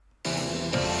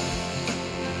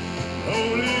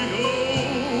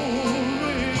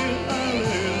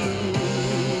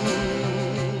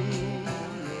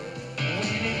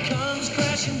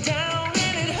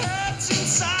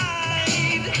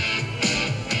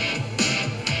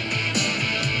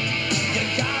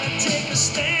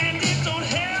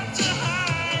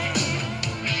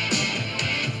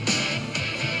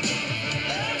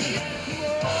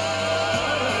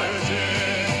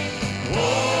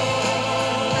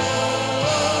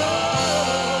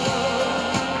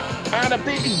and a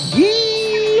big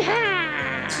yeehaw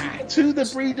to the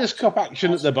Breeders' Cup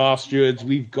action at the Bar Stewards.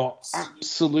 We've got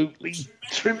absolutely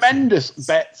tremendous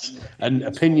bets and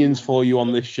opinions for you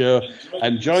on this show.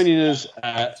 And joining us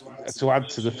to add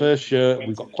to the first show,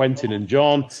 we've got Quentin and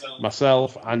John,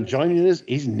 myself, and joining us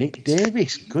is Nick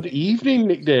Davis. Good evening,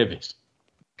 Nick Davis.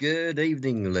 Good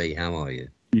evening, Lee. How are you?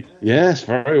 Yes,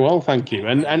 very well, thank you.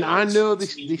 And I know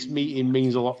this meeting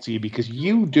means a lot to you because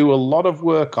you do a lot of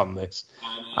work on this,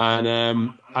 and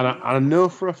I know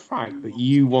for a fact that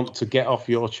you want to get off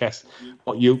your chest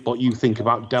what you think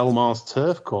about Del Mar's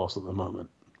turf course at the moment.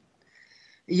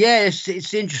 Yes,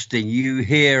 it's interesting. You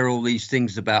hear all these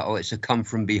things about it's a come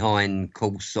from behind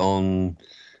course on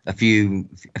a few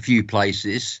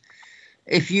places.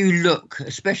 If you look,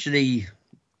 especially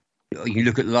you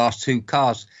look at the last two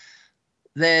cars.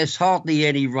 There's hardly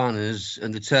any runners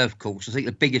in the turf course. I think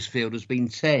the biggest field has been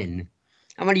 10.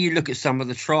 And when you look at some of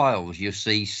the trials, you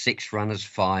see 6 runners,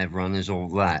 5 runners, all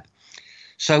that.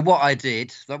 So what I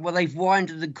did, well, they've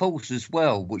winded the course as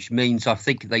well, which means I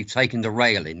think they've taken the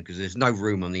rail in because there's no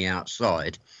room on the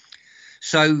outside.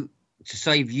 So to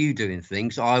save you doing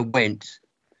things, I went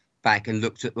back and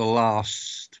looked at the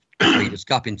last Breeders'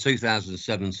 Cup in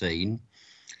 2017.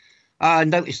 I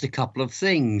noticed a couple of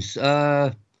things.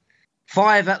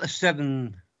 5 out of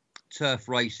 7 turf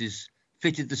races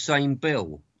fitted the same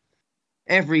bill.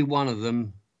 Every one of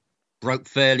them broke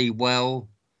fairly well.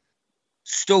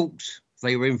 Stalked,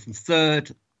 they were in from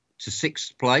 3rd to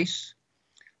 6th place.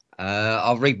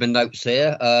 I'll read my notes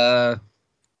here.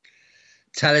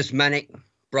 Talismanic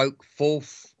broke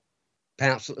 4th,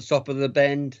 pounced at the top of the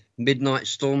bend. Midnight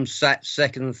Storm sat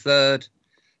 2nd and 3rd,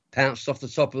 pounced off the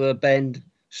top of the bend.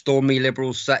 Stormy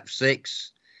Liberals sat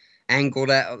 6th. Angled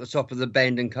out at the top of the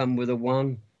bend and come with a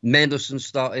 1. Mendelssohn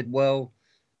started well.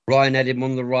 Ryan had him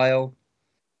on the rail.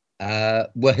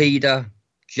 Wahida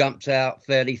jumped out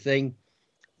fairly thin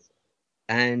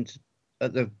and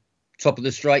at the top of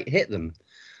the straight hit them.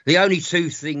 The only 2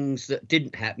 things that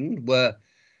didn't happen were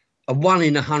a 1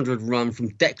 in 100 run from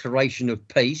Declaration of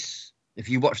Peace. If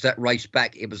you watch that race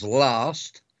back, it was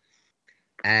last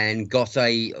and got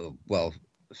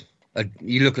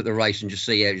you look at the race and just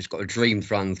see how it's got a dream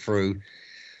run through,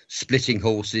 splitting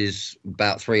horses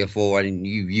about 3 or 4, and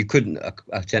you couldn't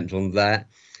attempt on that.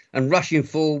 And Rushing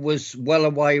Full was well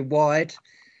away wide.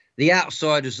 The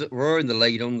outsiders that were in the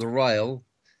lead on the rail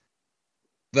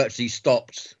virtually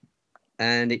stopped,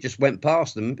 and it just went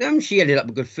past them. And she ended up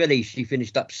a good filly. She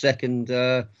finished up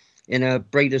 2nd in a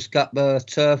Breeders' Cup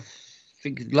turf, I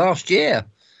think last year.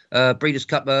 Breeders'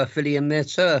 Cup filly in their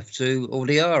turf to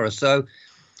Ordiara. So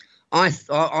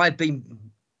I've been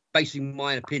basing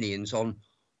my opinions on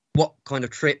what kind of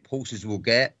trip horses will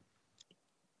get.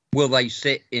 Will they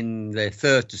sit in their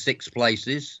 3rd to 6th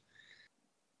places?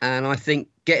 And I think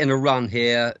getting a run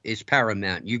here is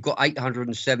paramount. You've got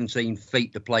 817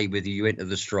 feet to play with you into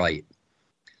the straight.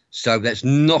 So that's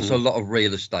not a lot of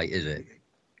real estate, is it?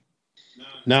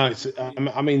 No, it's.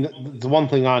 I mean, the one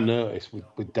thing I noticed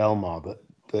with Del Mar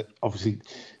that obviously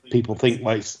people think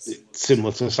it's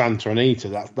similar to Santa Anita.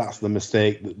 That's the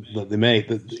mistake that they made.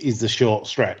 That is the short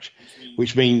stretch,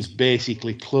 which means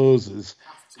basically closers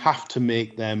have to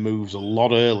make their moves a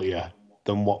lot earlier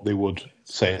than what they would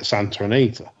say at Santa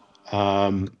Anita.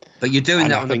 But you're doing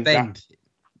that on the bend.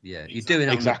 You're doing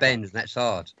it on the bend, and that's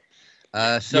hard.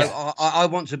 I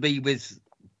want to be with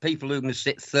people who are going to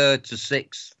sit 3rd to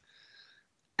 6th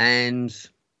and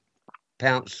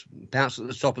pounce at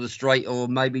the top of the straight or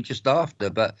maybe just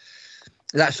after. But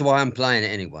that's why I'm playing it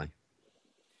anyway.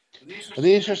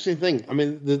 The interesting thing, I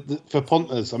mean, for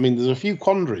punters, I mean, there's a few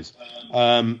quandaries.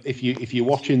 If you're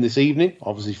watching this evening,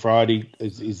 obviously Friday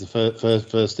is the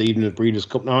first evening of Breeders'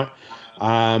 Cup night,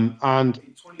 and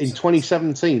in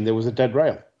 2017 there was a dead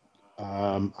rail,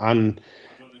 and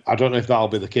I don't know if that'll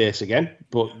be the case again,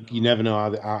 but you never know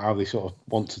how they sort of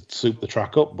want to soup the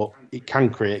track up, but it can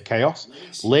create chaos.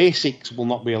 Lasix will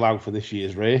not be allowed for this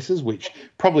year's races, which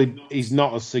probably is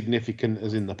not as significant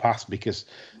as in the past because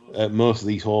most of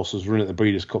these horses run at the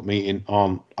Breeders' Cup meeting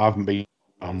haven't been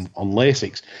on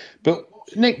Lasix. But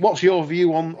Nick, what's your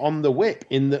view on the whip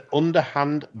in the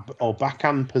underhand or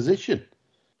backhand position?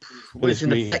 Well, it's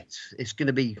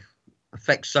going to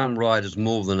affect some riders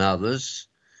more than others.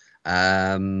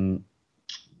 Well,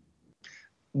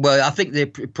 I think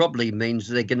it probably means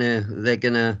they're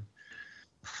gonna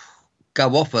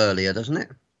go off earlier, doesn't it?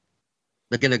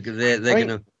 They're gonna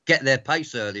get their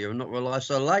pace earlier and not rely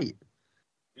so late.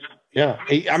 Yeah,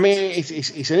 I mean,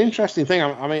 it's an interesting thing.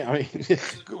 I mean,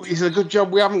 it's a good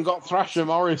job we haven't got Thrasher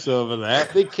Morris over there.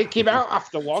 They'd kick him out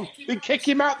after one. They'd kick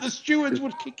him out. The stewards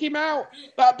would kick him out.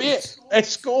 That'd be it.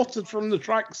 Escorted from the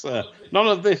track, sir. None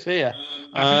of this here.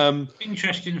 I think it's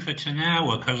interesting for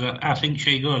Tanawa because I think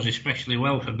she goes especially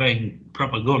well for being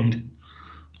proper gunned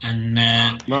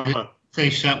and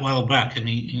face that well back, and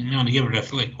he only give her a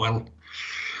flick. Well,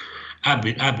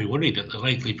 I'd be worried at the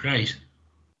likely price.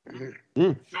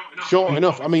 Short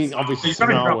enough. I mean, obviously,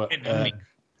 Tanawa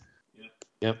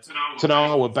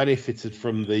benefited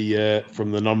from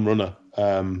the non-runner,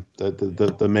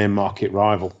 the main market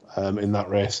rival in that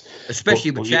race,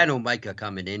 especially with Channel Maker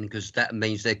coming in, because that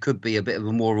means there could be a bit of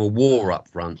a more of a war up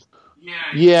front.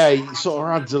 Yeah, it sort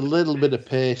of adds a little bit of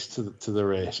pace to the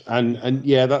race, and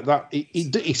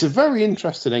it's a very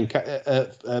interesting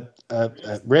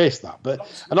race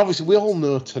and obviously we all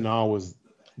know Tanawa's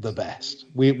the best.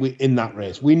 We in that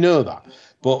race, we know that.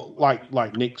 But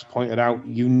like Nick's pointed out,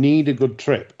 you need a good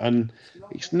trip, and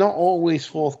it's not always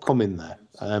forthcoming there.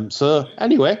 So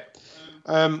anyway,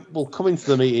 we'll come into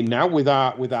the meeting now with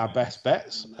our best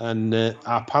bets, and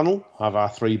our panel have our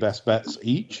 3 best bets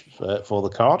each for the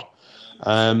card.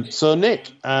 So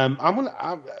Nick,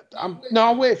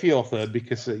 I'll wait for your third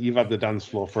because you've had the dance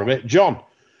floor for a bit. John,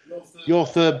 your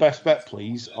third best bet,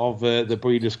 please, of the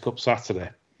Breeders' Cup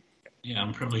Saturday. Yeah,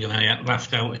 I'm probably going to get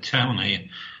laughed out of town here.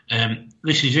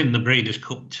 This is in the Breeders'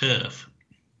 Cup turf.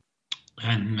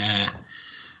 And I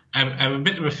have a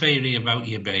bit of a theory about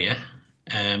Yabea.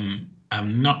 I'm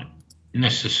not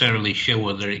necessarily sure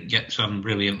whether it gets on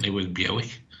brilliantly with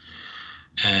Buick.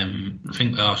 I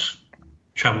think the horse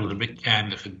travelled a bit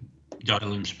kinder for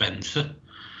Doyle and Spencer.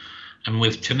 And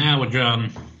with Tanawa drawn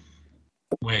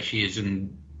where she is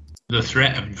and the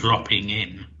threat of dropping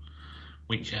in,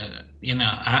 which,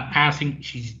 I think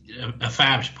she's a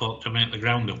 5 spot to make the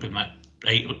ground up in that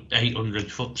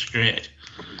 800-foot straight.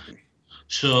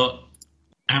 So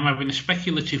I'm having a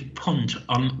speculative punt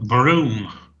on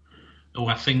Broom, who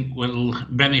I think will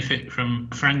benefit from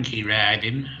Frankie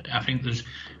riding. I think there's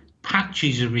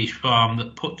patches of his form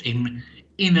that put him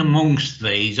in amongst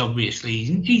these. Obviously,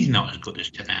 he's not as good as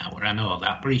Tanawa, I know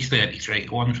that, but he's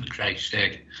 33-1 for Christ's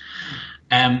sake.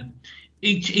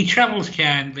 He travels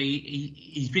kindly.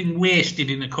 He's been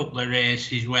wasted in a couple of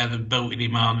races where they've bolted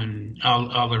him on and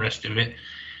all the rest of it.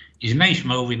 He's a nice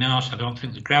moving horse. I don't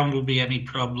think the ground will be any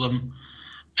problem.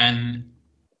 And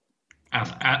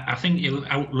I think he'll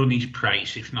outrun his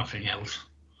price, if nothing else.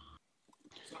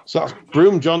 So that's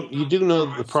Broom, John. You do know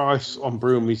that the price on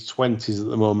Broom is 20s at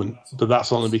the moment, but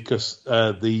that's only because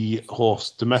the horse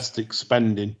Domestic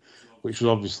Spending, which was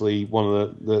obviously one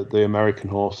of the American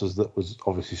horses that was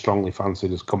obviously strongly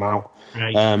fancied, has come out.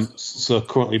 Right. So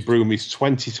currently Broom is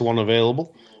 20-1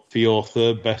 available for your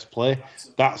third best play.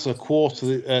 That's a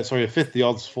fifth the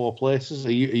odds 4 places.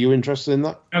 Are you interested in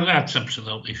that? Oh, that's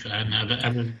absolutely fine.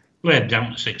 I've laid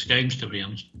down to 6 games, to be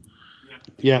honest.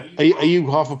 Yeah. Are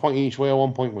you half a point each way or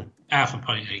 1 point win? Half a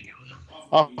point each way.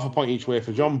 Half a point each way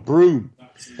for John. Broom.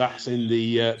 That's in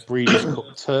the Breeders'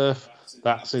 Cup Turf.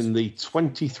 That's in the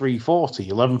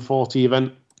 11:40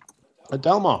 event at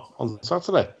Delmar on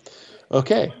Saturday.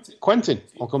 Okay, Quentin,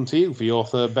 I'll come to you for your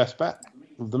third best bet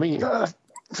of the meeting.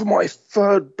 For my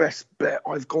third best bet,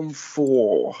 I've gone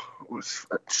for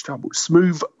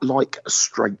Smooth Like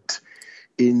Straight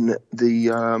in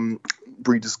the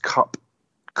Breeders' Cup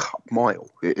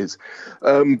Mile. It is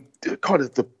kind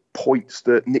of the points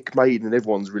that Nick made and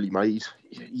everyone's really made.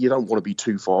 You don't want to be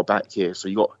too far back here, so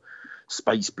you got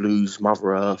Space Blues,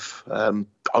 Mother Earth. I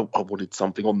wanted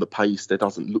something on the pace. There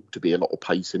doesn't look to be a lot of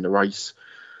pace in the race.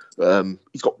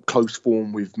 He's got close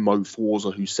form with Mo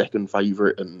Forza, who's second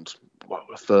favourite and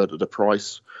a third of the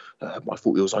price. I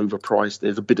thought he was overpriced.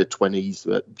 There's a bit of 20s,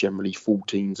 but generally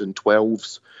 14s and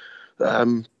 12s.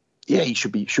 He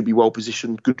should be well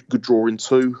positioned. Good drawing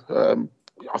too.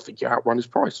 I think you outrun his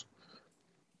price.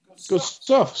 Good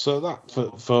stuff. So that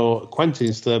for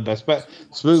Quentin's third best bet.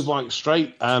 Smooth Like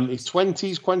Straight. It's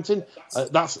 20s, Quentin.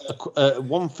 That's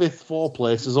 1/5 4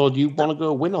 places, or do you want to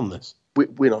go win on this?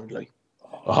 Win only.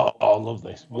 Oh, I love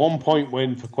this. 1 point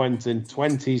win for Quentin.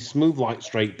 20s, Smooth Like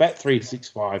Straight. Bet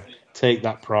 365. Take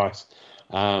that price.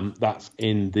 That's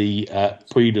in the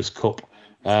Breeders' Cup.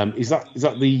 Is that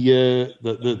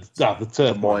the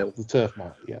turf mile? The turf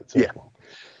mile. Yeah. Mile.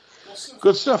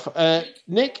 Good stuff.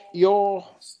 Nick, your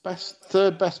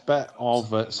third best bet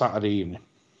of Saturday evening.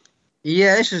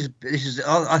 Yeah, this is.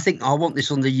 I think I want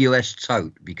this on the US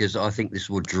tote because I think this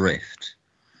will drift.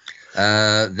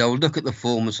 They'll look at the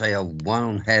form and say, "Oh, one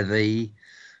on heavy.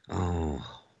 Oh,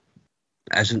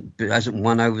 hasn't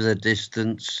won over the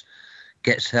distance.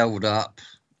 Gets held up.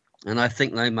 and I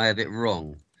think they may have it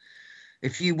wrong.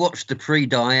 If you watch the Prix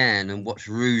Diane and watch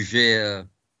Rougier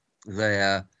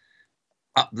there,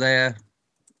 up there,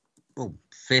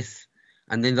 fifth,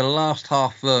 and then the last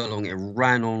half furlong, it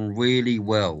ran on really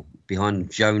well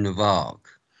behind Joan of Arc.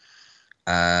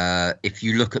 If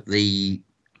you look at the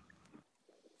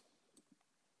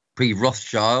Prix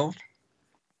Rothschild,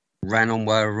 ran on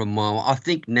well over a mile. I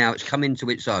think now it's come into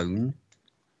its own,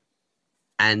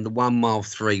 and the 1 mile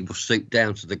 3 will suit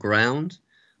down to the ground.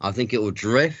 I think it will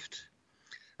drift.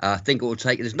 I think it will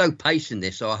take. There's no pace in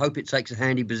this, so I hope it takes a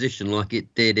handy position like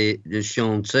it did at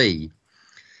Chantilly.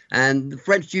 And the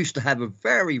French used to have a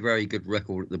very, very good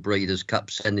record at the Breeders' Cup,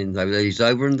 sending those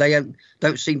over, and they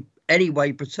don't seem any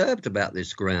way perturbed about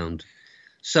this ground.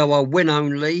 So I'll win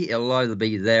only. It'll either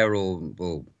be there or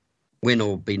win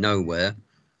or be nowhere.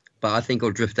 But I think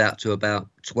I'll drift out to about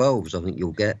 12s, I think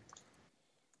you'll get.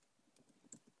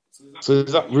 So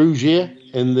is that Rougier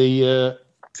in the...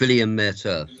 Filly and Mare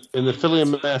Turf. In the Filly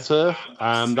and Mare Turf,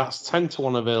 that's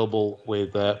 10-1 available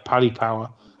with Paddy Power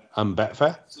and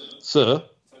Betfair. So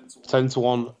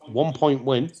 10-1, 1 point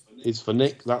win is for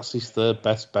Nick. That's his third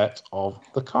best bet of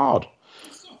the card.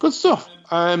 Good stuff.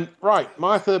 Right,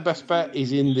 my third best bet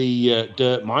is in the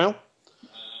Dirt Mile.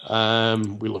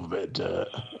 We love a bit of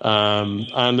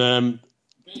dirt.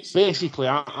 Basically,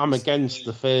 I'm against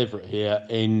the favourite here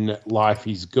in Life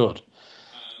is Good.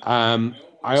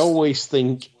 I always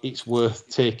think it's worth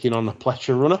taking on a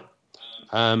Pletcher runner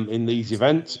in these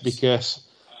events because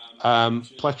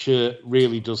Pletcher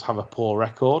really does have a poor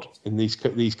record in these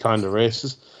kind of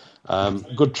races.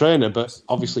 Good trainer, but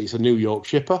obviously it's a New York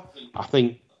shipper. I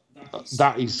think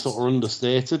that is sort of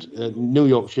understated. New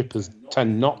York shippers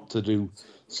tend not to do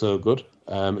so good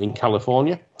in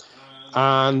California.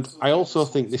 And I also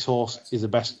think this horse is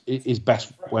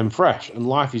best when fresh. And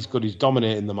Life is Good is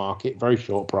dominating the market, very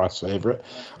short price favourite.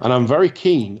 And I'm very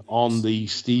keen on the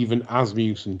Stephen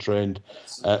Asmussen trained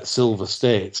Silver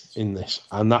State in this.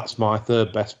 And that's my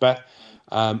third best bet.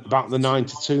 About the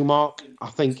 9-2 mark, I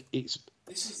think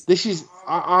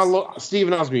I look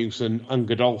Stephen Asmussen and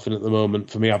Godolphin at the moment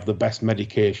for me have the best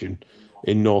medication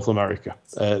in North America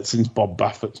since Bob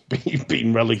Baffert's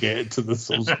been relegated to the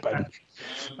Subs bench.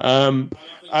 And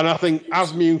I think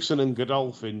Asmussen and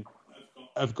Godolphin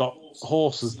have got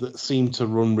horses that seem to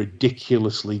run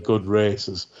ridiculously good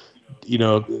races,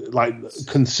 like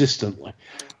consistently.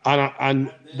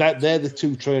 And they're the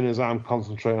two trainers I'm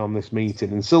concentrating on this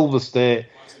meeting. And Silver State,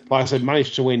 like I said,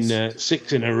 managed to win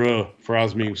 6 in a row for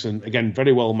Asmussen. Again,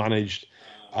 very well managed.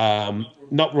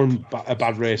 Not run a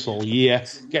bad race all year.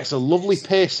 Gets a lovely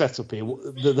pace setup here.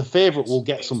 The favourite will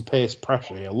get some pace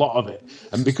pressure here, a lot of it.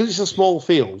 And because it's a small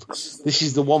field, this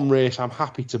is the one race I'm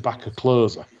happy to back a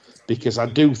closer because I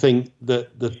do think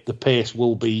that the pace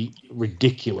will be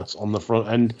ridiculous on the front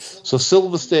end. So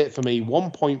Silver State for me,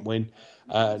 1 point win,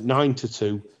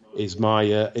 9-2 is my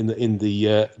in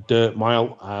the Dirt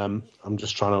Mile. I'm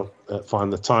just trying to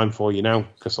find the time for you now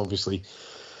because obviously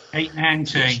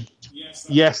 8:19.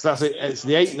 Yes, that's it. It's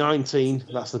the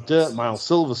 8:19. That's the Dirt Mile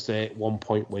Silver State 1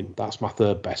 point win. That's my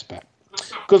third best bet.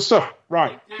 Good stuff.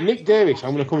 Right, Nick Davis,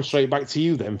 I'm going to come straight back to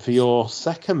you then for your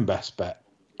second best bet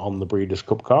on the Breeders'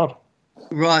 Cup card.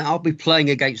 Right, I'll be playing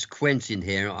against Quentin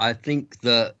here. I think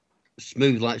that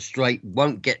Smooth Like Straight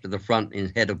won't get to the front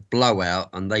instead of Blowout,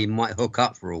 and they might hook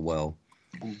up for a while.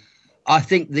 I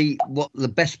think the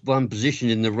best one position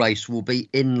in the race will be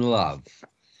In Love.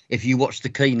 If you watch the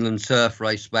Keeneland Turf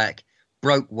race back,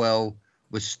 broke well,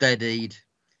 was steadied,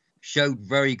 showed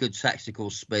very good tactical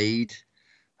speed.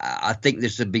 I think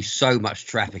there's going to be so much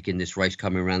traffic in this race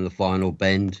coming around the final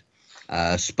bend.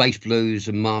 Space Blues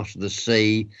and March of the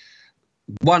Sea.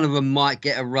 One of them might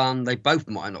get a run. They both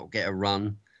might not get a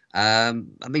run.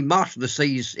 March of the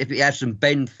Seas, if it has some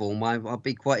bend form, I'd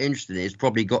be quite interested in it. It's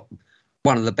probably got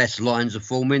one of the best lines of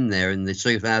form in there in the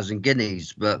 2000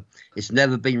 Guineas, but it's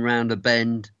never been round a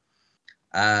bend.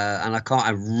 And I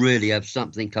can't really have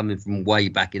something coming from way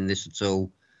back in this at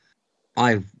all.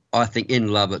 I think In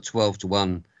Love at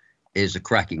 12-1 is a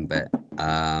cracking bet.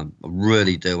 I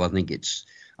really do. I think it's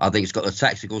got the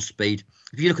tactical speed.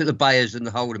 If you look at the Bayers and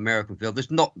the whole American field, there's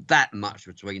not that much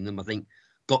between them. I think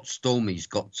Got Stormy's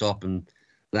got top, and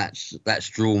that's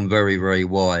drawn very, very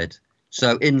wide.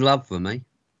 So In Love for me.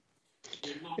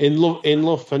 In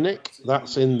love for Nick.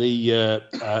 That's in the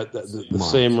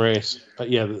same race.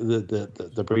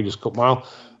 The Breeders' Cup Mile.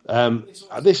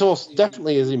 This horse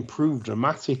definitely has improved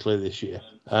dramatically this year.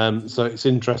 So it's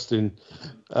interesting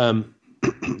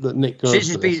that Nick goes.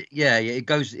 Since it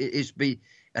goes. It's been.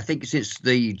 I think since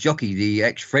the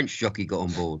ex-French jockey, got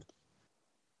on board.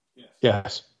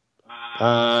 Yes.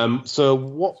 So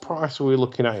what price are we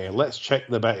looking at here? Let's check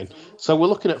the betting. So we're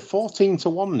looking at 14 to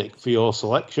 1, Nick, for your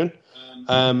selection.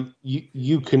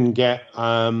 You can get.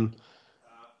 I'm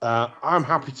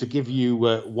happy to give you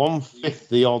 1/5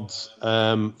 the odds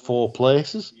 4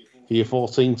 places for your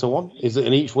 14 to 1. Is it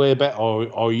an each way bet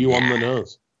or are you on the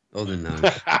nose? On the nose.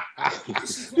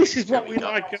 This is what we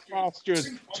like at Masters.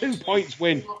 2 points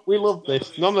win. We love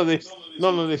this. None of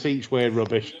this each way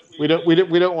rubbish. We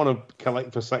don't want to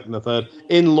collect for second or third.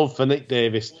 In love for Nick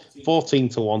Davis. 14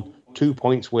 to 1. 2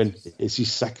 points win. It's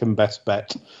his second best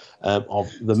bet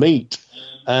of the meet.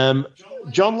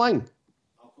 John Lang,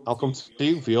 I'll come to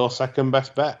you for your second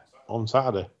best bet on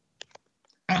Saturday.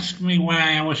 Ask me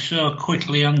why I was so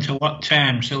quickly onto what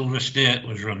time Silver State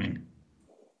was running.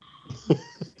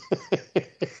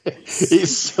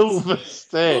 It's Silver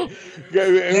State.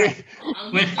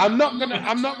 I'm not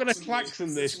gonna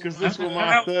klaxon this because this was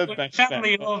my third best bet.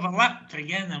 Sadly overlapped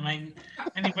again. I mean,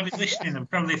 anybody listening will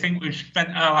probably think we've spent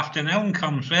all afternoon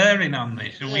conferring on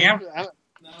this. And we have.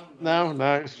 No,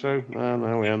 it's true.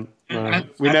 No, we haven't. No.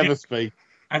 We never speak.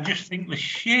 I just think the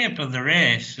shape of the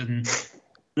race and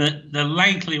the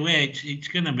likely way it's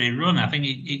going to be run, I think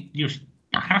it just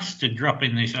has to drop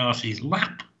in this horse's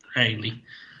lap, really.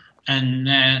 And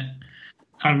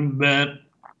I'm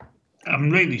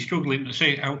really struggling to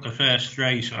see it out the first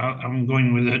race. So I'm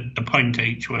going with a point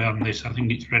each way on this. I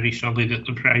think it's very solid at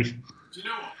the price. Do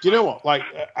you know what? Like,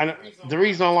 and the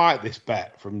reason I like this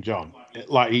bet from John,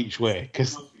 like each way,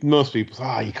 because most people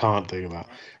say, you can't do that,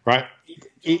 right?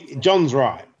 John's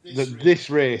right that this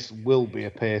race will be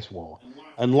a pace war,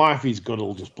 and Life is Good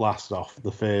will just blast off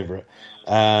the favourite,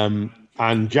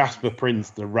 and Jasper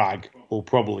Prince, the rag, will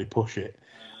probably push it.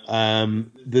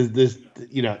 There's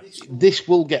this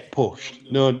will get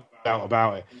pushed, no doubt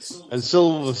about it, and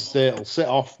Silver State will sit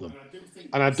off them,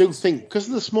 and I do think because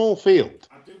of the small field,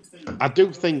 I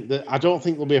don't think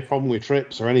there'll be a problem with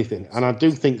trips or anything, and I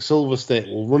do think Silver State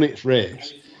will run its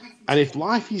race. And if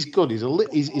Life is Good,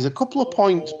 he's a couple of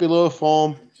points below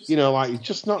form. He's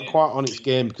just not quite on its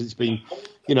game because it's been,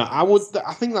 I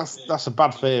think that's a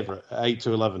bad favourite at 8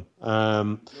 to 11.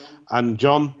 And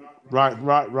John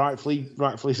rightfully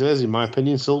says, in my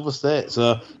opinion, Silver State.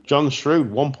 So John's shrewd,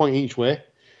 1 point each way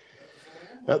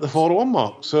at the 4 to 1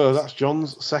 mark. So that's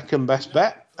John's second best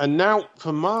bet. And now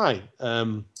for my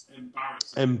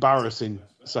embarrassing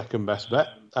second best bet.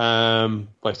 Well,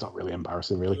 it's not really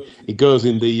embarrassing, really. It goes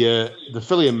in the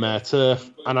filly and mare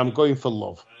turf, and I'm going for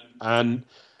Love. And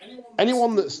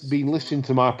anyone that's been listening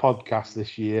to my podcast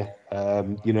this year,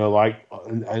 and my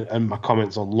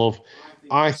comments on Love,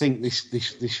 I think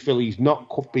this filly's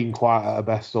not been quite at her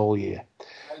best all year,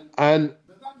 but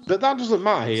that doesn't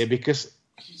matter here because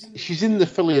she's in the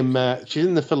filly and mare. She's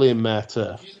in the filly and mare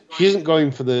turf. She isn't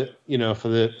going for the main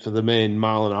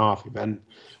 1.5-mile event,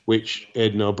 which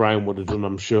Aidan O'Brien would have done,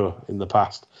 I'm sure, in the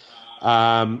past.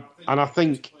 And I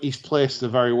think he's placed her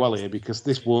very well here because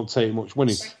this won't take much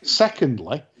winning.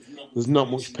 Secondly, there's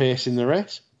not much pace in the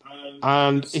race.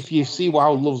 And if you see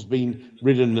how Love's been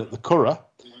ridden at the Curragh,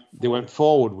 they went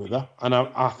forward with her. And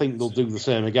I think they'll do the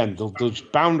same again. They'll just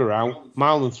bound her out,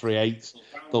 1 3/8.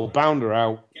 They'll bound her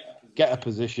out, get a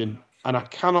position. And I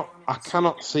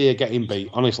cannot see her getting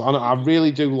beat, honestly. I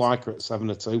really do like her at 7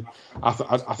 to 2. I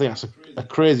think that's a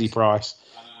crazy price.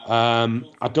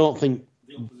 I don't think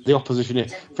the opposition here,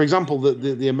 for example,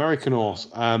 the American horse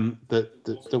that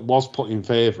was put in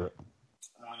favourite,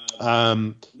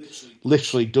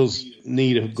 literally does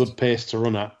need a good pace to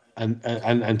run at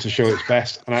and to show its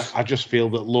best. And I just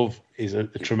feel that Love is a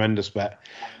tremendous bet.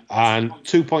 And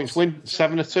 2 points win,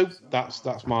 7 to 2.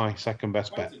 That's my second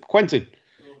best bet. Quentin,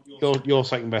 your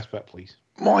second best bet, please.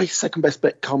 My second best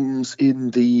bet comes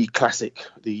in the classic,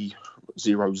 the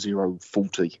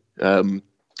 0040. And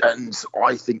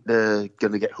I think they're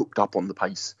going to get hooked up on the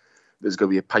pace. There's going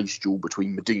to be a pace duel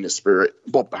between Medina Spirit,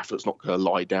 Bob Baffert's not going to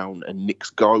lie down, and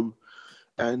Nick's Go,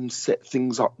 and set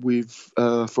things up with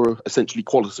for essentially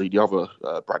quality, the other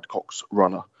Brad Cox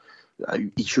runner.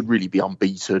 He should really be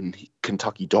unbeaten.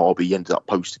 Kentucky Derby ended up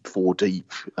posted 4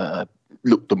 deep.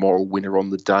 Looked the moral winner on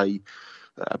the day.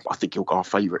 I think he'll go our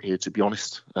favourite here, to be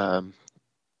honest.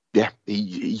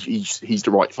 He's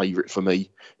the right favourite for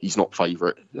me. He's not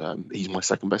favourite. He's my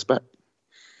second best bet.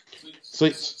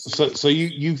 So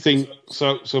you think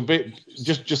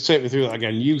just take me through that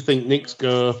again. You think Nick's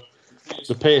Go,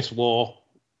 the pace war,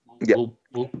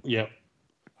 yeah,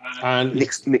 and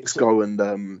Nick's Go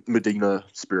and Medina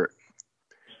Spirit.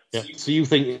 Yeah. So you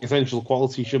think Essential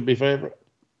Quality should be favourite?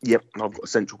 Yep, and I've got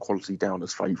Essential Quality down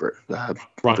as favourite.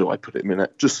 Right. Do I put him in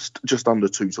at just under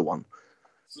 2 to 1?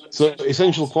 So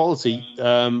essential quality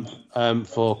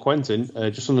for Quentin,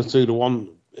 just under 2-1.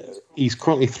 He's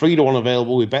currently 3-1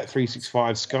 available with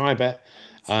Bet365 Sky Bet.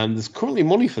 There's currently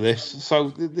money for this, so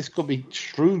this could be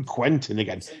shrewd Quentin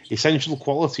again. Essential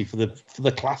quality for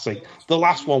the classic, the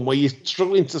last one where you're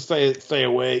struggling to stay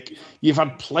awake. You've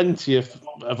had plenty of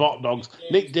hot dogs.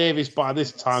 Nick Davis by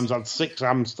this time's had 6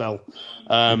 Amstel,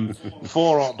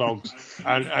 4 hot dogs,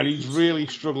 and he's really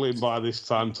struggling by this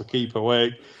time to keep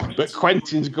awake. But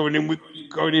Quentin's going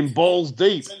in balls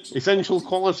deep. Essential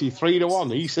quality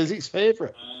 3-1. He says it's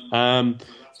favourite.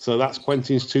 So that's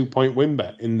Quentin's 2-point win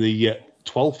bet in the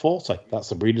 12.40. That's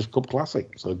the Breeders' Cup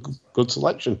Classic. So good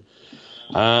selection.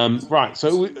 Right.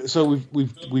 So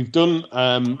we've done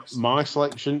my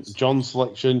selection, John's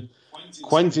selection,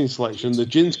 Quentin's selection. The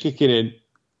gin's kicking in.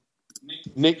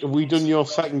 Nick, have we done your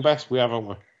second best? We haven't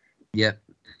we? Yep.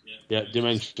 Yeah.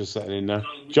 Dementia's setting in now.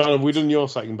 John, have we done your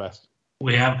second best?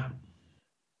 We have.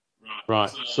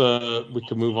 Right. So we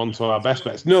can move on to our best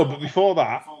bets. No, but before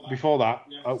that,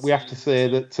 we have to say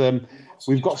that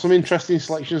we've got some interesting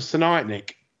selections tonight,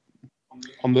 Nick.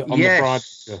 On the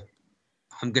Friday.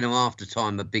 I'm going to have to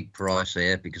time a big price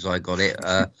here because I got it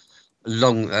I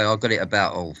got it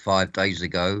about 5 days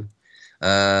ago.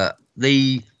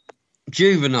 The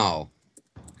juvenile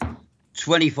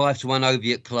 25-1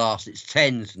 Oviatt class. It's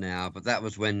 10s now, but that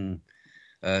was when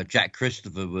Jack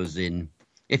Christopher was in.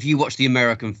 If you watch the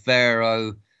American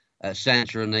Pharaoh,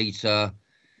 Santa Anita,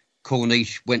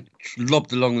 Corniche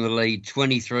lobbed along the lead,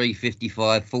 23.55,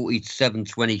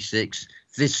 47.26.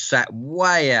 This sat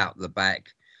way out the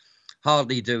back,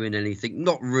 hardly doing anything,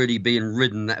 not really being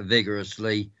ridden that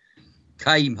vigorously.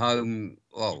 Came home,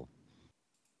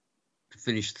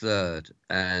 finished third.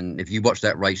 And if you watch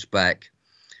that race back,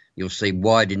 you'll see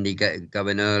why didn't he get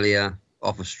going earlier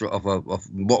off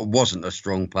what wasn't a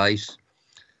strong pace.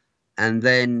 And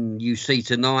then you see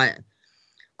tonight,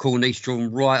 Corniche drawn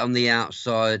right on the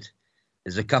outside.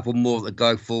 There's a couple more that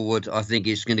go forward. I think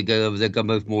it's going to go over. They're going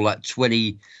to move more like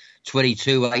 20,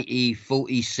 22.80,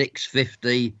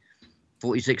 46.50,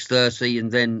 46.30,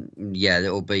 and then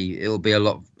it'll be a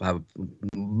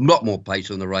lot more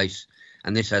pace on the race.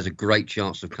 And this has a great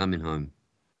chance of coming home.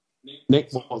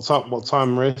 Nick, what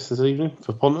time race this evening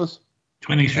for punters?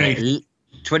 23.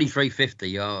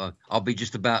 23.50. I'll be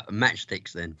just about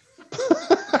matchsticks then.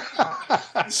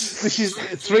 This is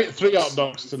three hot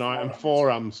dogs tonight and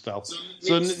 4 Amstel.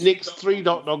 So Nick's 3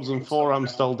 hot dogs and 4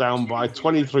 Amstel down by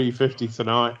 23.50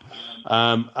 tonight.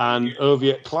 And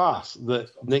Oviatt class that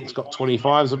Nick's got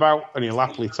 25s about, and he'll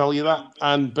happily tell you that.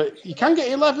 But you can get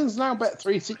 11s now, bet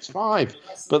 365.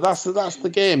 But that's the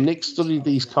game. Nick studied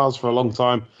these cars for a long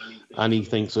time, and he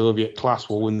thinks Oviatt class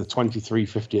will win the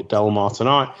 23.50 at Del Mar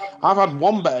tonight. I've had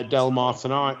one bet at Del Mar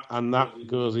tonight, and that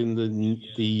goes in the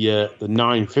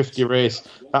 9.50 race.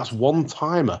 That's one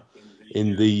timer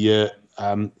in the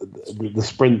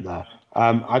sprint there.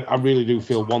 I really do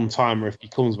feel one timer, if he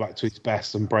comes back to his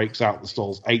best and breaks out the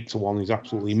stalls 8-1, he's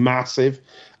absolutely massive.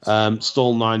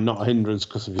 Stall 9, not a hindrance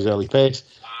because of his early pace.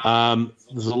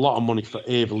 There's a lot of money for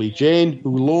Averly Jane,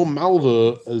 who Lorne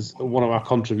Malvo, as one of our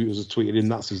contributors has tweeted in,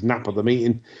 that's his nap of the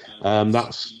meeting.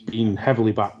 That's been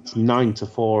heavily backed,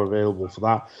 9-4 available for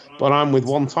that. But I'm with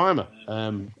one timer.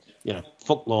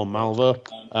 Fuck Lorne Malvo.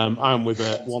 I'm with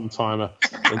a one timer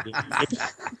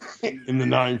in the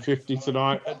 9.50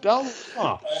 tonight at Del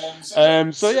Mar.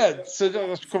 So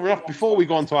that's covering off. Before we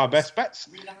go on to our best bets,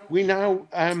 we now,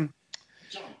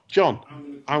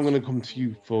 John, I'm going to come to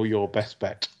you for your best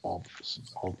bet of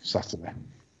Saturday.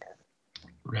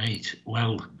 Right.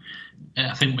 Well,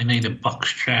 I think we need a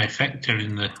box trifecta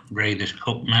in the Breeders'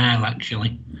 Cup Mile,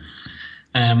 actually.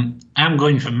 I'm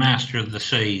going for Master of the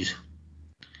Seas.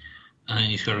 And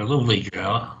he's got a lovely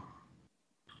draw.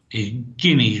 His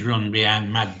Guinea's run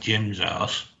behind Mad Jim's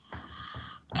horse.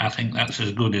 I think that's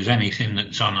as good as anything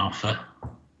that's on offer.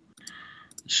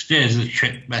 Stays the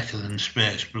trip better than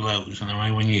Space Blows. And I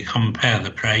mean, when you compare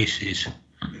the prices,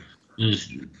 there's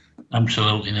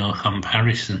absolutely no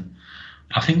comparison.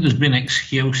 I think there's been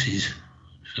excuses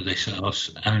for this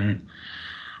horse, and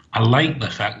I like the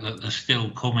fact that they're still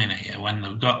coming here when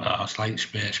they've got a horse like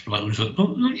Space Blows. But,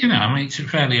 it's a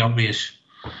fairly obvious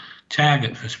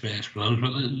target for Space Blows,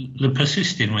 but they're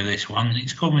persisting with this one.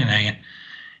 It's coming here.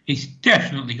 It's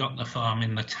definitely got the form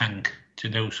in the tank to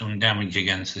do some damage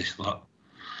against this lot.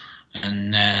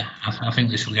 And I think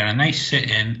this will get a nice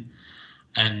sit in,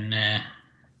 and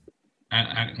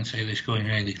I can see this going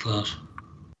really close.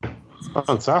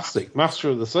 Fantastic. Master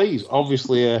of the Seas,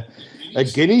 obviously a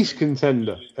Guineas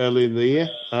contender early in the year.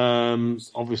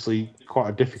 Obviously, quite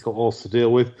a difficult horse to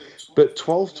deal with. But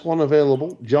 12-1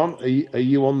 available. John, are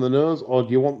you on the nose, or do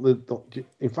you want the?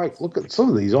 In fact, look at some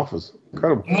of these offers.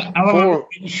 Incredible. I'll have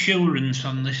insurance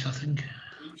on this, I think.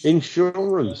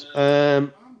 Insurance.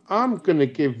 I'm going to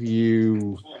give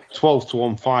you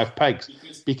 12-1 5 pegs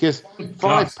because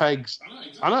 5 pegs.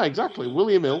 I know exactly.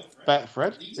 William Hill,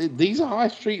 Betfred. These are high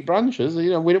street branches. You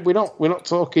know, we're not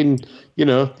talking. You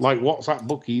know, like WhatsApp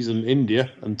bookies in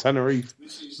India and Tenerife.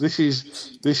 This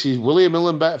is William Hill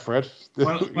and Betfred.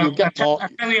 Well, I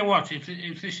tell you what. If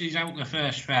this is out the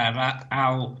first 5,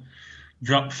 I'll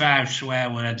drop 5 swear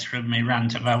words from my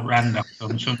rant about Randolph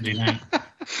on Sunday night.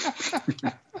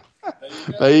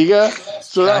 There you go.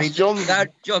 So that's John.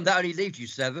 John, that only leaves you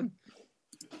 7.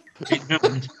 It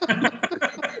doesn't.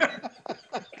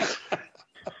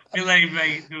 Believe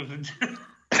me, it doesn't.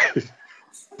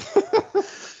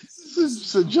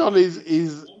 So John is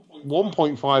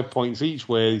 1.5 points each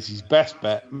way. This is his best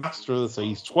bet. Master of the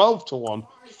Seas, 12-1,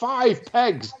 5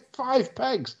 pegs. 5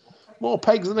 pegs. More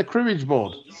pegs than a cribbage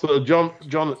board. So John at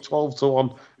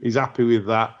 12-1 is happy with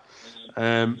that.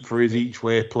 For his each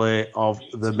way play of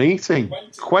the meeting.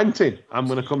 Quentin, I'm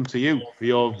going to come to you for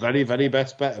your very, very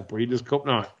best bet of Breeders' Cup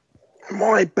night.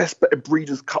 My best bet of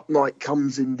Breeders' Cup night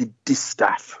comes in the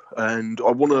distaff, and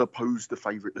I want to oppose the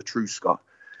favourite, the Truska.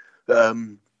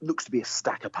 Looks to be a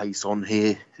stack of pace on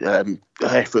here. Her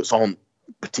efforts aren't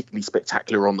particularly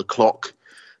spectacular on the clock.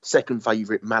 Second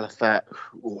favourite, Malathat.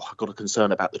 I've got a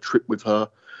concern about the trip with her.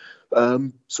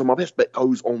 So my best bet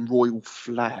goes on Royal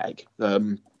Flag.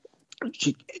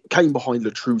 She came behind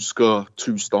Latruska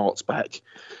 2 starts back.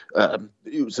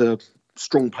 It was a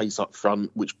strong pace up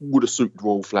front, which would have suited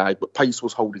Royal Flag, but pace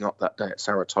was holding up that day at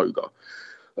Saratoga.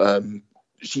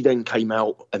 She then came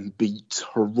out and beat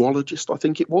Horologist, I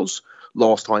think it was,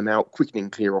 last time out,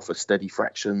 quickening clear off her steady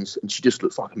fractions, and she just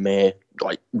looks like a mare,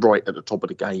 like right at the top of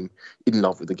the game, in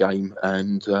love with the game,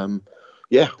 and I'm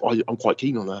quite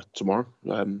keen on her tomorrow.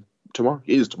 Tomorrow?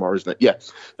 It is tomorrow, isn't it? Yeah.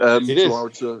 Tomorrow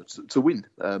to win.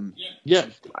 8-1,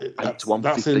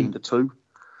 15-2.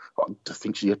 I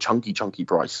think she's a chunky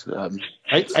price.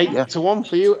 8-1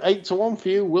 for you. 8-1 for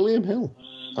you, William Hill.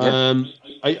 Yeah.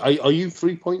 Are you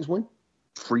 3 points win?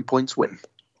 3 points win.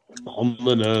 On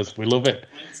the nose, we love it.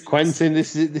 Quentin,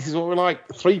 this is what we like.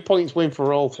 3 points win for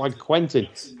Royal Flag. Quentin,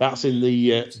 that's in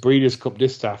the Breeders' Cup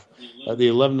distaff at the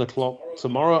 11 o'clock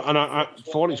tomorrow. And I,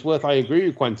 for what it's worth, I agree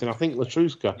with Quentin. I think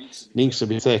Latruska needs to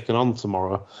be taken on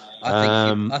tomorrow.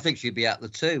 I think she'd be at the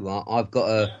 2. I've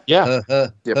got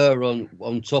her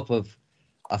on top of.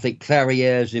 I think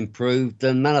Clariere's improved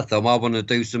and Marathon. I want to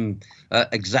do some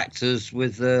exactors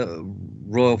with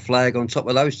Royal Flag on top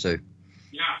of those 2.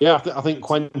 Yeah, I think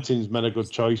Quentin's made a good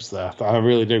choice there. I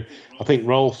really do. I think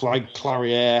Royal Flag,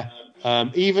 Clariere,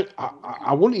 even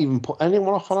I wouldn't even put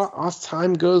anyone off on that as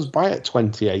time goes by at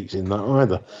 28 in that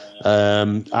either.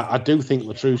 I do think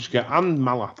Latruska and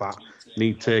Malathat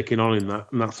need taking on in that,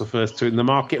 and that's the first 2 in the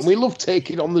market. And we love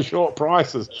taking on the short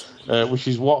prices, which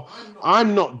is what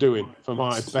I'm not doing for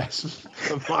my best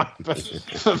bet.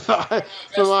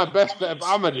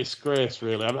 I'm a disgrace,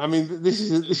 really. I mean, this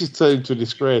is turned to a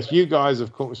disgrace. You guys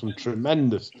have come with some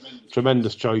tremendous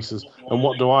choices, and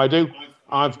what do?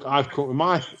 I've come with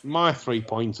my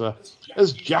 3-pointer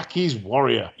as Jackie's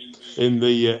Warrior in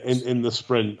the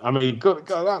sprint. I mean, God,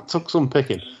 that took some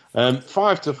picking.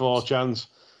 5-4 chance.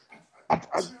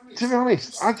 To be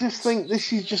honest, I just think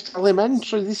this is just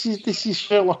elementary. This is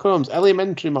Sherlock Holmes,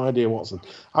 elementary, my dear Watson.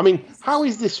 I mean, how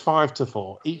is this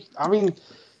 5-4? I mean,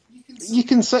 you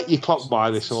can set your clock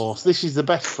by this horse. This is the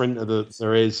best sprinter that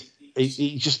there is.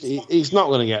 It's not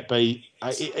going to get beat.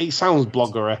 It sounds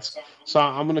blogger-esque, so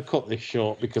I'm going to cut this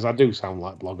short because I do sound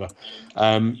like blogger.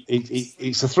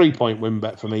 It's a 3-point win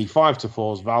bet for me.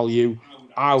 5-4's value.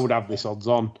 I would have this odds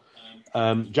on.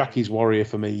 Jackie's Warrior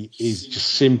for me is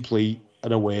just simply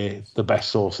and away the best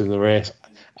source in the race,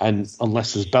 and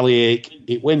unless there's bellyache,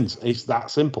 it wins. It's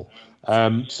that simple.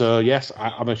 So yes,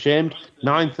 I'm ashamed.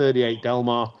 9:38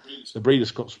 Delmar. The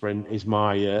Breeders' Cup Sprint is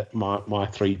my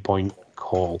 3-point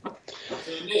call.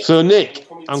 So Nick,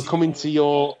 I'm coming to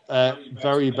your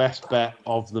very best bet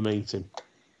of the meeting.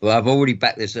 Well, I've already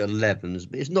backed this at 11s,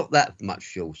 but it's not that much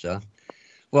shorter.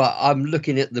 Well, I'm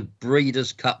looking at the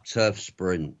Breeders' Cup Turf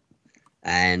Sprint.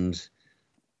 And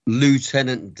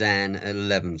Lieutenant Dan at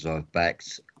 11s I've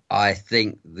backed. I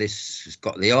think this has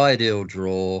got the ideal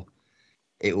draw.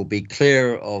 It will be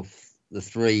clear of the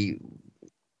 3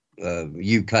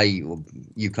 UK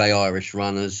Irish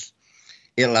runners.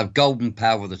 It'll have Golden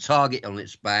Power with a target on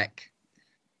its back.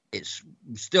 It's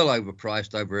still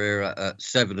overpriced over here at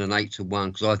 7 and 8 to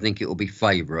 1 because I think it will be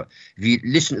favourite. If you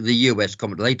listen to the US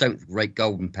comment, they don't rate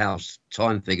Golden Powell's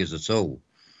time figures at all.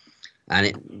 And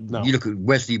you look at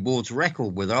Wesley Ward's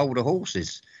record with older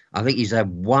horses. I think he's had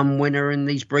one winner in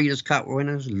these Breeders' Cup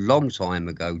winners a long time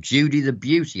ago. Judy the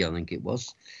Beauty, I think it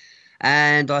was.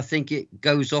 And I think it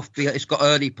goes off. It's got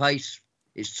early pace.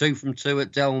 It's 2 from 2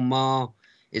 at Del Mar.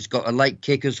 It's got a late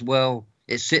kick as well.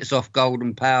 It sits off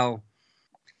Golden Powell.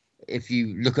 If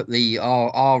you look at the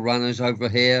our runners over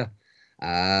here,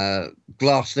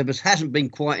 Glass Slippers hasn't been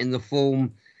quite in the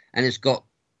form, and it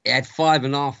had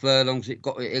 5.5 furlongs. It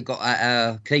got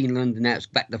at Keeneland, and now it's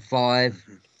back to 5.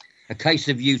 A Case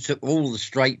of You took all the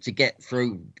straight to get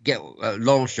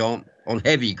Longchamp on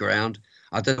heavy ground.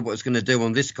 I don't know what it's going to do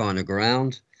on this kind of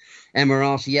ground.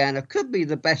 Emiratiana could be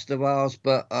the best of ours,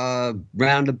 but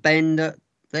round a bend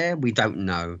there, we don't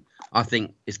know. I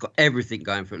think it's got everything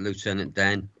going for it, Lieutenant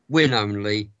Dan. Win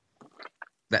only.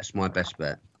 That's my best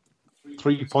bet.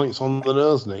 3 points on the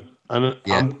nose, Nick. And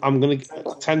yeah. I'm going to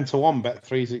get 10 to 1, bet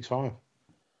 365.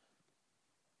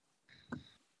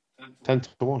 10 to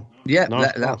 1. Yeah,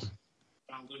 nice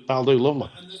that'll do, lovely.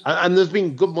 And there's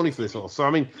been good money for this horse. So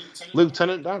I mean,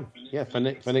 Lieutenant Dan, yeah, for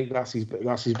Nick, that's his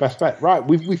best bet. Right,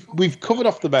 we've covered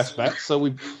off the best bet. So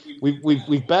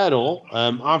we've bet all.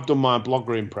 I've done my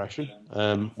blogger impression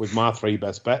with my 3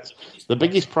 best bets. The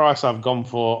biggest price I've gone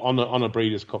for on a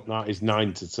Breeders' Cup night is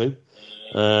 9 to 2.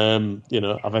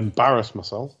 I've embarrassed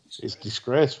myself. It's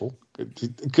disgraceful,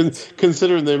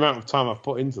 considering the amount of time I've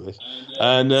put into this.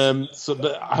 And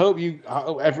but I hope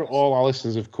all our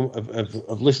listeners have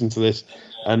listened to this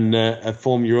and have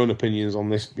formed your own opinions on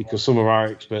this, because some of our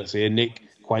experts here, Nick,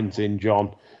 Quentin,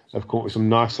 John, have come up with some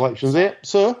nice selections here.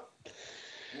 So,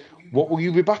 what will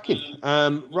you be backing?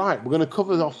 Right, we're going to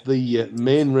cover off the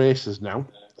main races now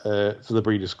for the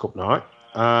Breeders' Cup night,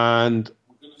 and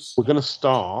we're going to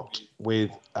start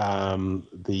with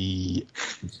the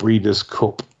Breeders'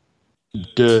 Cup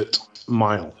Dirt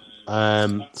Mile.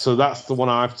 So that's the one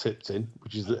I've tipped in,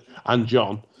 which is and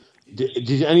John,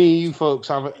 did any of you folks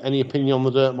have any opinion on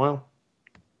the Dirt Mile?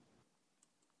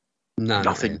 No,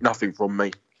 nothing from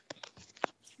me.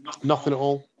 Nothing at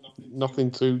all.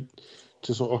 Nothing to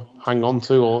sort of hang on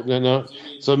to, or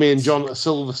So me and John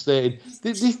Silver stated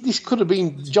this could have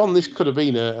been John. This could have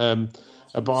been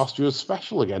a Barstewart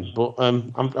special again, but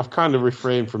I've kind of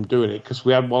refrained from doing it because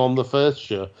we had one on the first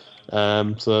show,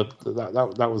 so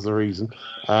that was the reason.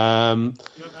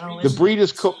 The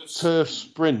Breeders' Cup Turf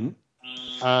Sprint,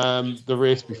 the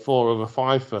race before over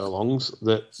 5 furlongs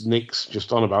that Nick's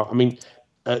just on about. I mean,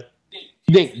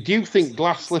 Nick, do you think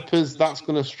Glass Slippers that's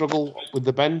going to struggle with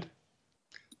the bend?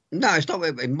 No, it's not.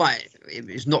 It might.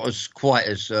 It's not as quite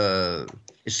as.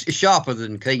 It's sharper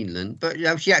than Keeneland, but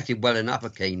she acted well enough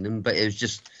at Keeneland. But it was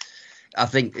just, I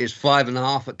think it's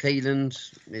 5.5 at Keeneland.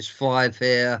 It's 5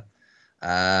 here.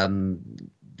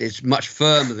 It's much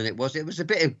firmer than it was. It was a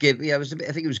bit of give. Yeah, it was a bit.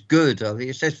 I think it was good. I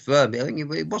think it says firm. I think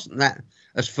it wasn't that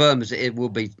as firm as it will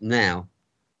be now.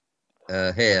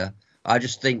 Here, I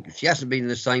just think she hasn't been in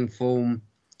the same form.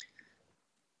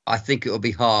 I think it will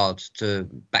be hard to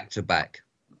back.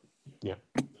 Yeah.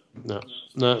 No,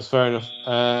 it's fair enough.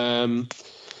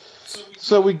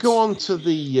 So we go on to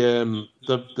the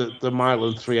mile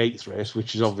and 3/8 race,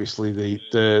 which is obviously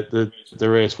the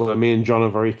race where me and John are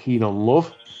very keen on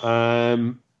Love. I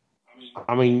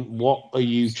mean, what are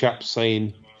you chaps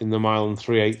saying in the mile and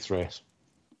 3/8 race?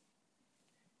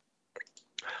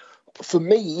 For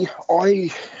me,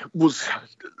 I was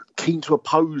keen to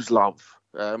oppose Love.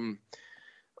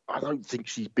 I don't think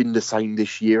she's been the same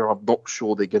this year. I'm not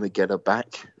sure they're going to get her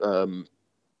back.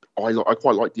 I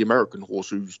quite like the American horse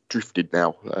who's drifted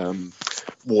now,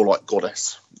 Warlike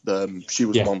Goddess. She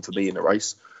was one for me in the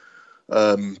race.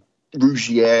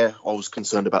 Rougier, I was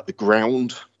concerned about the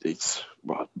ground. It's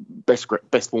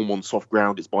best form on soft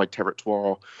ground. It's by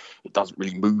Territoire. It doesn't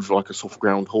really move like a soft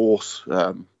ground horse.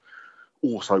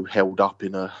 Also held up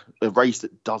in a race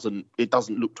that doesn't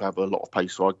look to have a lot of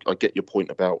pace. So I get your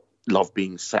point about Love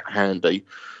being sat handy.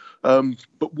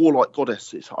 But Warlike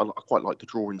Goddess, I quite like the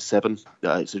draw in 7.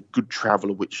 It's a good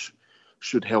traveller, which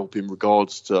should help in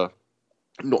regards to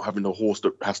not having a horse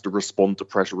that has to respond to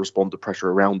pressure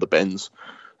around the bends.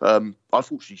 I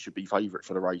thought she should be favourite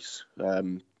for the race.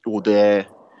 Audaire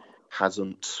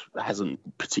hasn't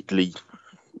particularly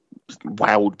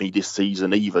wowed me this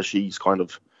season either. She's kind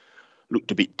of looked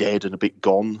a bit dead and a bit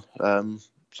gone.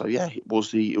 So yeah, it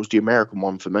was the American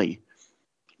one for me.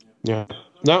 Yeah.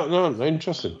 No,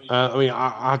 interesting. I mean,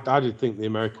 I did think the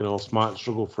American horse might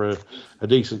struggle for a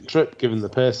decent trip given the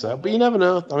pace there, but you never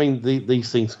know. I mean,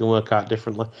 these things can work out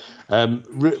differently.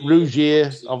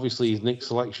 Rougier, obviously, is Nick's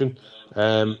selection.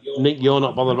 Nick, you're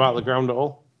not bothered about the ground at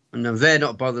all? No, they're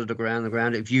not bothered the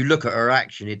ground. If you look at her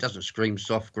action, it doesn't scream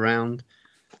soft ground.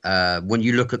 When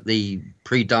you look at the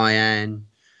pre-Diane,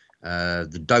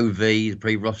 the Dovey, the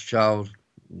pre-Rothschild,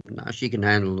 no, she can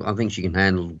handle. I think she can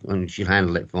handle, and she'll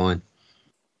handle it fine.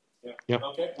 Yeah.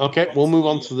 Okay, we'll move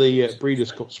on to the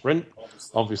Breeders' Cup Sprint.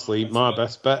 Obviously, my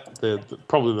best bet,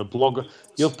 probably the blogger.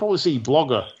 You'll probably see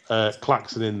blogger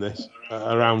Claxon in this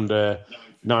around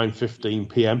 9:15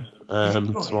 p.m.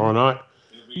 Tomorrow night.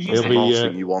 That's the last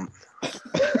thing you want.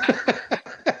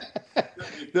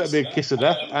 That'd be a kiss of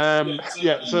death.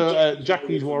 Yeah. So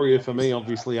Jackie's Warrior for me.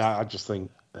 Obviously, I just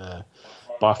think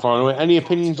by far and away. Any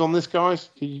opinions on this, guys?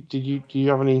 Do you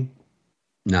have any?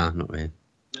 No, not really.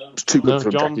 It's too good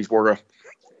for John? Jackie's Warrior.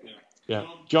 Yeah,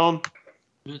 John.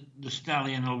 The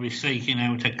stallion will be seeking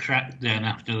out a crack then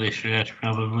after this race,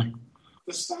 probably.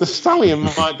 The stallion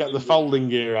might get the folding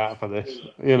gear out for this.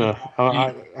 You know,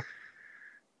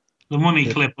 the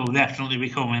money clip will definitely be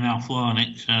coming off, won't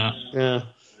it? So yeah.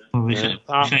 We'll be seeing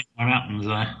what happens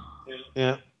there.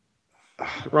 Yeah.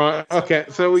 Right. Okay.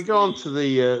 So we go on to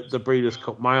the Breeders'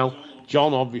 Cup Mile.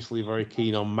 John, obviously, very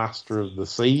keen on Master of the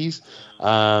Seas.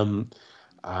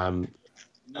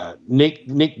 Nick,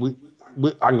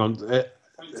 hang on.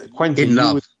 Quentin, In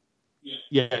love.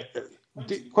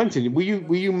 Quentin, were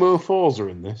you Mo Forza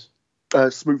in this?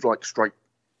 Smooth like straight.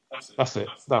 That's it.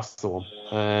 That's the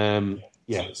one.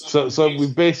 Yeah. So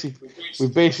we've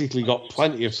basically got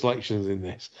plenty of selections in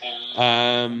this.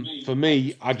 For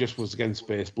me, I just was against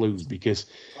Space Blues because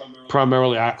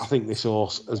primarily I think this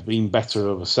horse has been better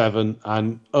over 7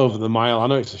 and over the mile. I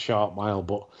know it's a sharp mile,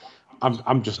 but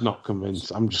I'm just not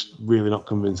convinced. I'm just really not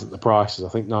convinced at the prices. I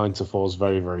think 9 to 4 is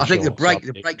very, very short. I think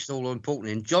the break's all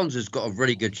important. And John's has got a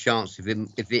really good chance if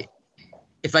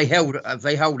they hold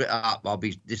it up, I'll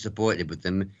be disappointed with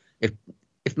them.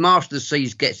 If Master of the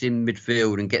Seas gets in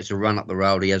midfield and gets a run up the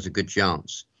rail, he has a good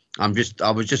chance. I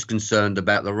was just concerned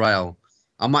about the rail.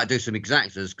 I might do some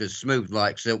exactas because Smooth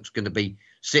Like Silk's going to be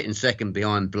sitting second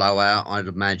behind Blowout, I'd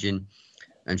imagine,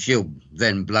 and she'll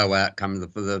then blow out coming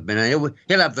for the minute.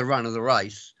 He'll have the run of the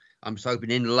race. I'm just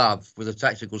hoping In Love with a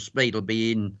tactical speed will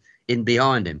be in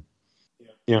behind him.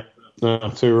 Yeah,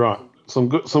 too right. Some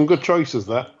good choices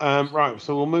there. Right,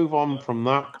 so we'll move on from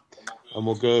that. And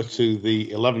we'll go to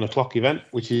the 11 o'clock event,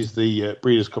 which is the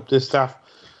Breeders' Cup Distaff.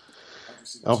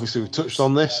 Obviously, we've touched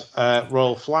on this.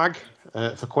 Royal Flag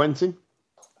for Quentin.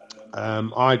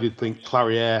 I did think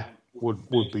Clariere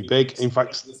would be big. In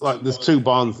fact, like there's 2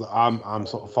 barns that I'm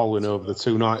sort of following over the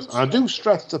 2 nights. And I do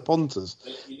stress to punters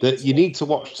that you need to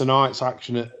watch tonight's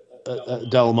action at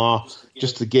Del Mar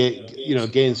just to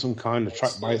gain some kind of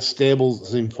track by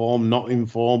stables in form, not in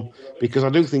form, because I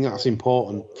do think that's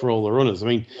important for all the runners. I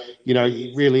mean,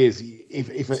 it really is.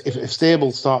 If a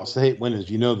stable starts to hit winners,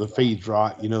 the feed's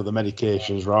right, the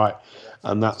medication's right,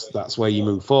 and that's where you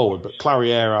move forward. But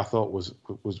Clariere, I thought was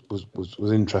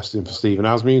interesting for Stephen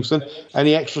Asmussen.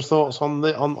 Any extra thoughts on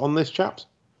this, chaps?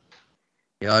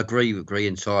 Yeah, I agree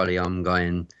entirely. I'm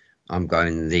going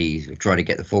try to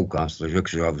get the forecast. The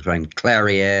looks of the train.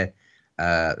 Clariere,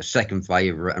 second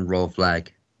favourite, and Royal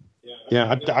Flag.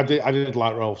 Yeah, I did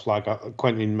like Royal Flag.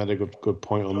 Quentin made a good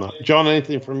point on that. John,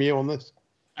 anything from you on this?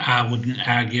 I wouldn't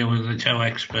argue with the 2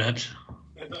 experts.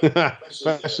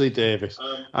 Especially Davis.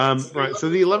 Right, so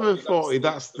the 11:40,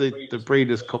 that's the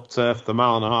Breeders' Cup Turf, the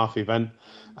 1.5 mile event.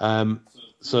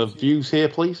 So views here,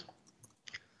 please.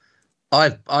 I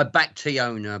backed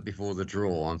Tiona before the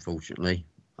draw, unfortunately.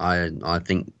 I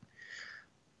think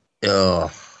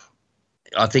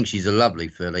she's a lovely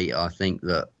filly. I think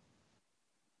that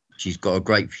she's got a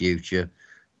great future.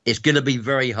 It's going to be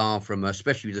very hard from her,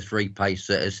 especially with the 3 pace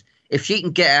setters. If she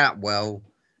can get out well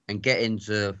and get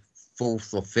into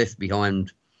 4th or 5th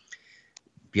behind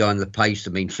the pace,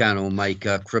 Channel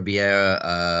Maker,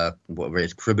 Cribiera, whatever it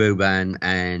is, Cribuban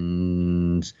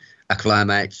and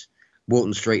Acclimate,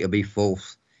 Walton Street will be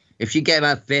 4th. If she get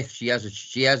out 5th, she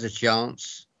has a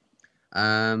chance.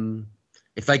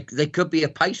 If they could be a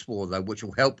pace war though, which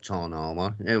will help Tarn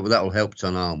Armour. That will help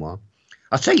Tarn Armour.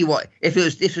 I'll tell you what. If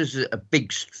it was a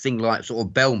big thing like sort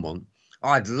of Belmont,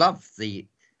 I'd love the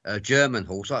German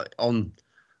horse on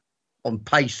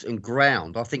pace and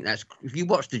ground. I think that's if you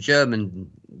watch the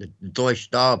Deutsch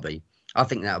Derby, I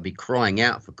think that would be crying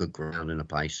out for good ground and a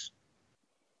pace.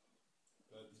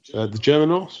 The German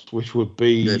horse, which would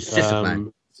be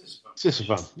Sisyphon.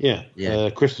 Yeah.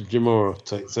 Christopher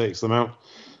Jamora takes them out.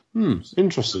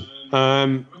 Interesting.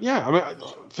 Yeah, I mean,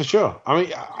 for sure. I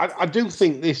mean, I do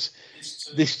think this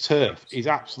turf is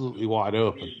absolutely wide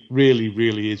open. Really,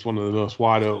 really is one of the most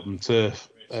wide open turf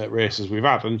races we've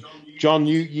had. And John,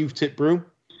 you've tipped Broome.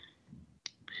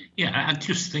 Yeah, I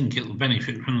just think it'll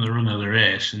benefit from the run of the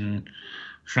race and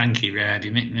Frankie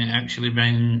riding it and it actually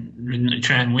being ridden to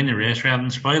try and win a race rather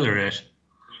than spoil a race.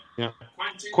 Yeah,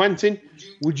 Quentin,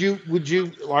 would you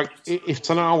like if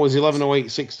tonight was 11:08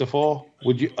 6-4?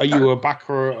 Are you a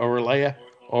backer or a layer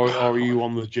or are you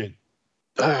on the gin?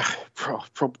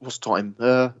 What's time?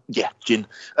 Yeah, gin.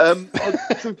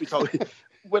 Truth be told,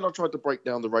 when I tried to break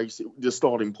down the race, the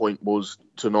starting point was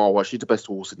Tanawa. She's the best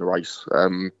horse in the race.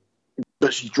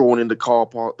 But she's drawn in the car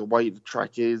park, the way the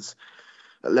track is.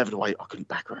 11:08, I couldn't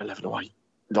back her at 11:08.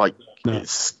 Like, no.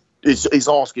 It's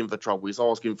asking for trouble. It's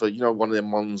asking for, one of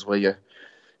them ones where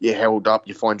you're held up,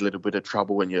 you find a little bit of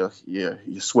trouble, and you're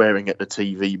swearing at the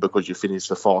TV because you finished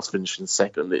the fast finishing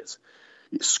second. It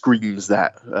screams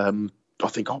that. I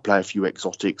think I'll play a few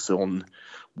exotics on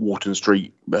Wharton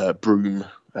Street, Broome,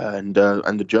 and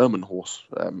the German horse.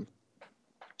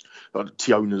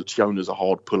 Tiona's a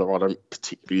hard puller. I don't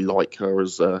particularly like her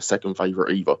as a second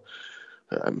favourite either.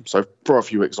 So throw a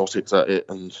few exotics at it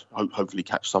and hopefully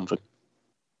catch something.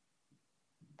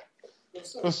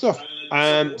 Good stuff.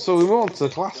 So we move on to the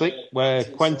Classic, where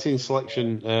Quentin's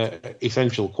selection,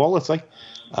 essential quality.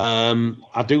 I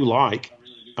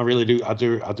really do like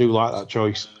that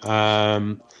choice.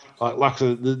 Like I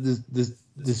said,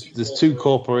 there's two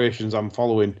corporations I'm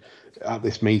following at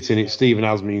this meeting. It's Stephen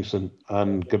Asmussen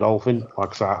and Godolphin.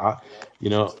 Like I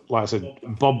said,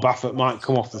 Bob Baffert might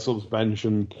come off the subs bench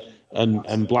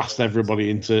and blast everybody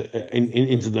into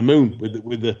the moon with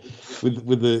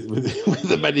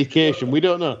the medication. We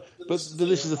don't know, but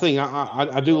this is the thing.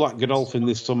 I do like Godolphin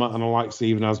this summer, and I like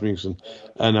Stephen Asmussen,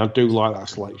 and I do like that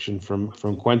selection from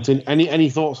Quentin. Any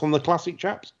thoughts on the Classic,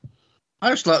 chaps? I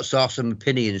just like to ask some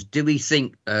opinions. Do we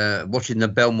think, watching the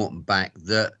Belmont back,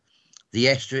 that the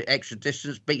extra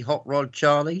distance beat Hot Rod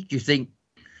Charlie? Do you think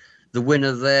the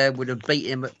winner there would have beat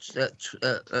him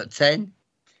at 10?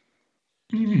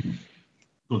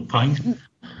 Good point.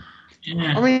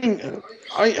 Yeah. I mean,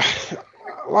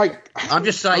 I'm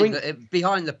just saying that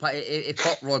behind the pace, if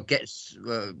Hot Rod gets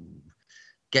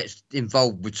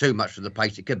involved with too much of the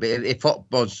pace, it could be. If Hot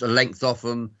Rod's a length off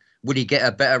him, would he get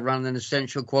a better run than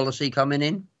Essential Quality coming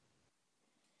in?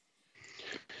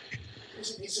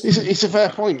 It's a fair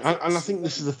point, and I think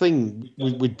this is the thing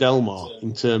with Delmar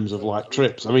in terms of like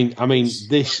trips. I mean,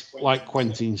 this, like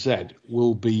Quentin said,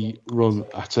 will be run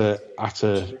at a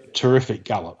terrific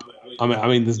gallop. I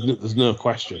mean, there's no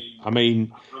question. I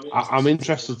mean, I'm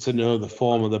interested to know the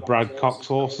form of the Brad Cox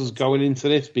horses going into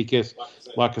this because,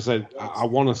 like I said, I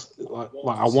want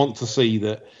to see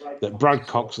that Brad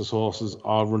Cox's horses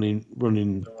are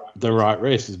running the right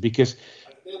races because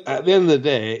at the end of the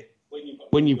day,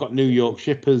 when you've got New York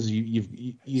shippers,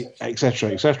 you et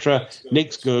cetera,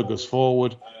 Nick's goes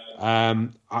forward.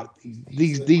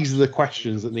 These are the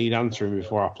questions that need answering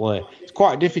before I play. It's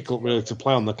quite difficult, really, to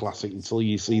play on the Classic until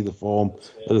you see the form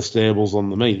of the stables on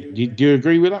the meet. Do you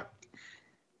agree with that?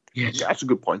 Yes, that's a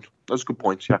good point. That's a good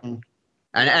point. Yeah.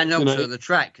 And also the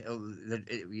track,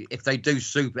 if they do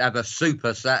have a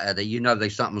super Saturday,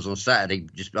 something's on Saturday,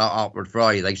 just after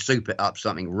Friday, they soup it up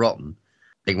something rotten.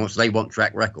 They want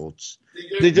track records.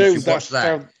 They do. Watch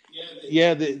that.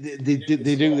 Yeah, they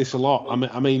do this a lot.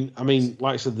 I mean,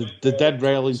 like I said, the Dead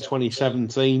Rail in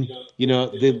 2017.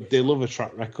 They love a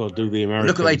track record. Do the Americans?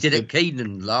 Look what they did at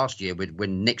Keenan last year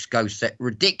when Nick's Go set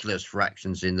ridiculous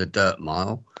fractions in the dirt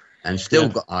mile and still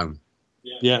got home.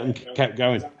 Yeah, and kept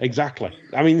going. Exactly.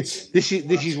 I mean, this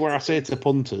is where I say to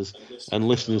punters and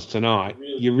listeners tonight,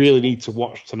 you really need to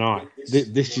watch tonight.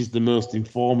 This is the most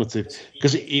informative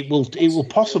because it will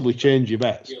possibly change your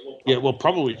bets. Yeah, it will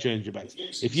probably change your bets.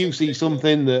 If you see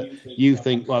something that you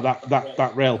think, well,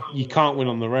 that rail, you can't win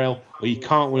on the rail, or you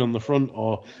can't win on the front,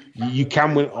 or you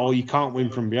can win, or you can't win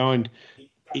from behind,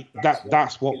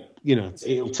 that's what,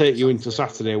 it'll take you into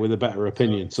Saturday with a better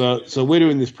opinion. So we're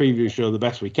doing this preview show the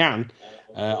best we can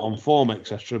on form,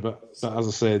 etc. But as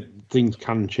I said, things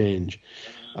can change.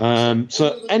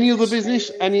 So any other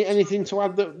business? Anything to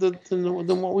add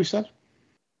than what we said?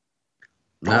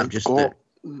 No, just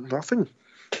nothing.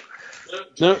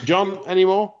 No, John, any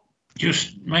more?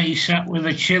 Just me sat with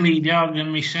a chili dog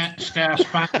and me star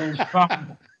spangled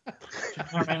bomb.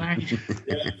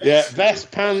 Yeah,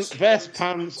 vest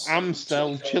pants,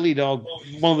 Amstel, chili dog,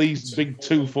 one of these big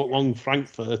 2 foot long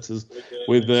Frankfurters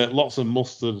with lots of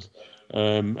mustard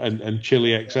and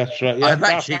chili, etc.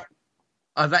 Yeah,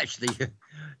 I've actually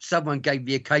someone gave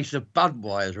me a case of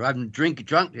Budweiser. I haven't drunk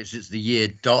it since the year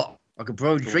dot. I could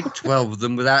probably drink 12 of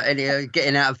them without any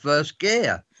getting out of first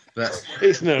gear. But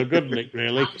it's no good, Nick,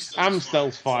 really.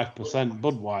 Amstel's 5%,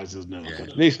 Budweiser's no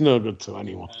good. It's no good to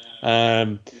anyone.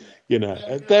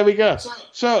 There we go.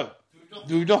 So,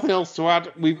 we've nothing else to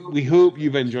add. We hope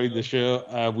you've enjoyed the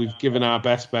show. We've given our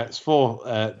best bets for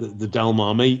the Del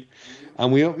Mar meet.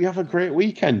 And we hope you have a great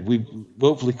weekend. We've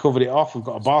hopefully covered it off. We've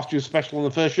got a Barstool special on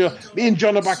the first show. Me and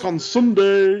John are back on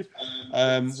Sunday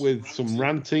with some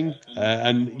ranting.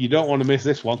 And you don't want to miss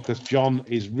this one because John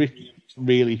is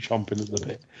really chomping at the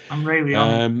bit. I'm really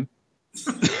on.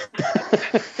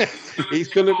 It's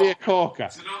going to be a corker.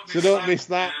 So don't miss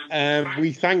that.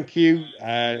 We thank you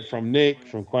from Nick,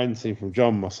 from Quentin, from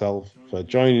John, myself for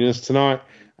joining us tonight.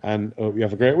 And hope you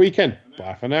have a great weekend.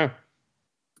 Bye for now.